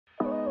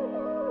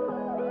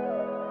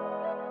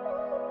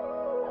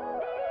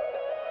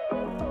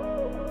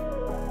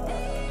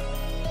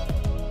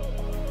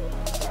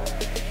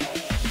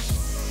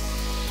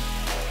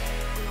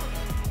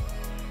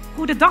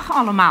Goedendag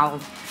allemaal,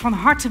 van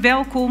harte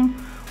welkom.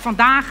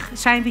 Vandaag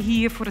zijn we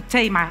hier voor het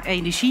thema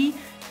energie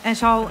en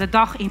zal de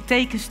dag in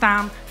teken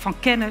staan van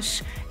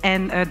kennis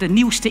en de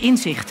nieuwste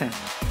inzichten.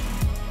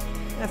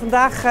 En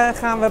vandaag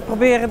gaan we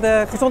proberen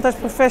de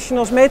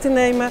gezondheidsprofessionals mee te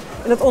nemen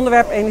in het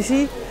onderwerp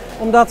energie.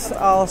 Omdat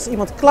als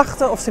iemand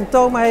klachten of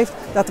symptomen heeft,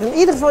 dat er in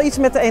ieder geval iets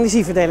met de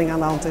energieverdeling aan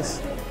de hand is.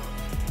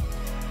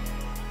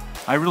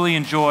 I really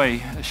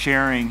enjoy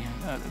sharing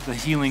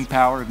the healing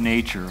power of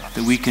nature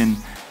that we can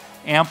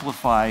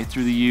amplify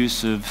through the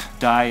use of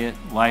diet,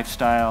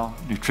 lifestyle,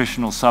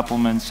 nutritional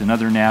supplements and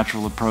other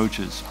natural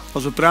approaches.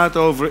 Als we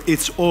praten over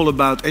It's All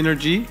About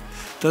Energy,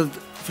 dat het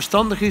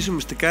verstandig is om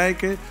eens te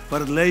kijken waar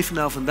het leven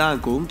nou vandaan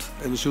komt.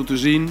 En dan zult u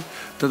zien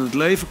dat het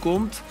leven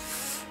komt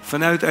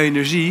vanuit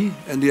energie.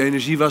 En die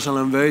energie was al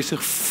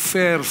aanwezig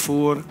ver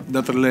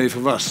voordat er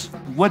leven was.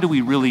 What do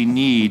we really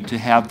need to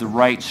have the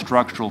right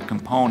structural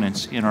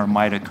components in our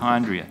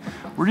mitochondria?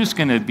 We're just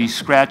going to be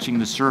scratching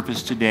the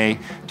surface today,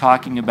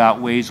 talking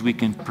about ways we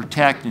can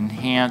protect,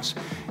 enhance,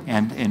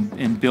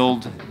 and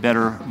build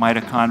better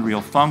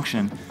mitochondrial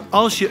function.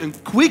 Als je een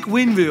quick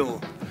win wil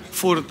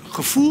voor het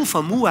gevoel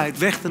van moeheid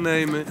weg te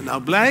nemen, en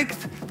nou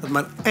blijkt dat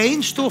maar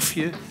één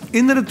stofje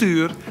in de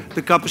natuur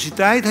de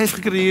capaciteit heeft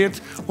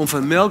gecreëerd om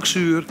van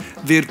melkzuur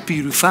weer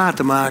pyruvaat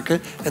te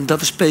maken, en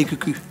dat is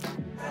PQQ.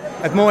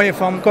 Het mooie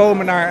van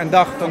komen naar een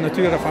dag van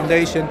Natura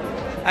Foundation,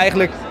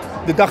 eigenlijk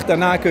de dag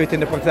daarna kun je het in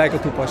de praktijk al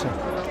toepassen.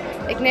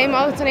 Ik neem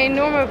altijd een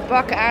enorme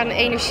bak aan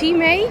energie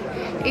mee.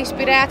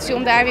 Inspiratie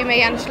om daar weer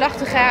mee aan de slag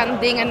te gaan,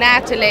 dingen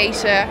na te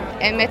lezen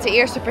en met de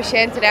eerste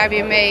patiënten daar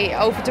weer mee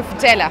over te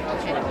vertellen.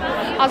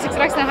 Als ik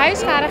straks naar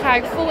huis ga, dan ga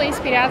ik vol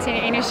inspiratie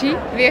en energie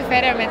weer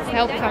verder met het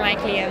helpen van mijn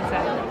cliënten.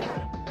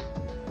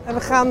 En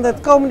we gaan het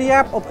komende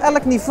jaar op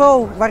elk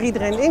niveau waar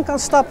iedereen in kan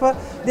stappen,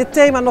 dit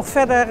thema nog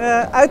verder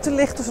uit te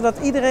lichten, zodat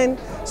iedereen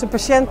zijn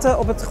patiënten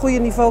op het goede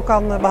niveau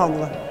kan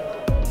behandelen.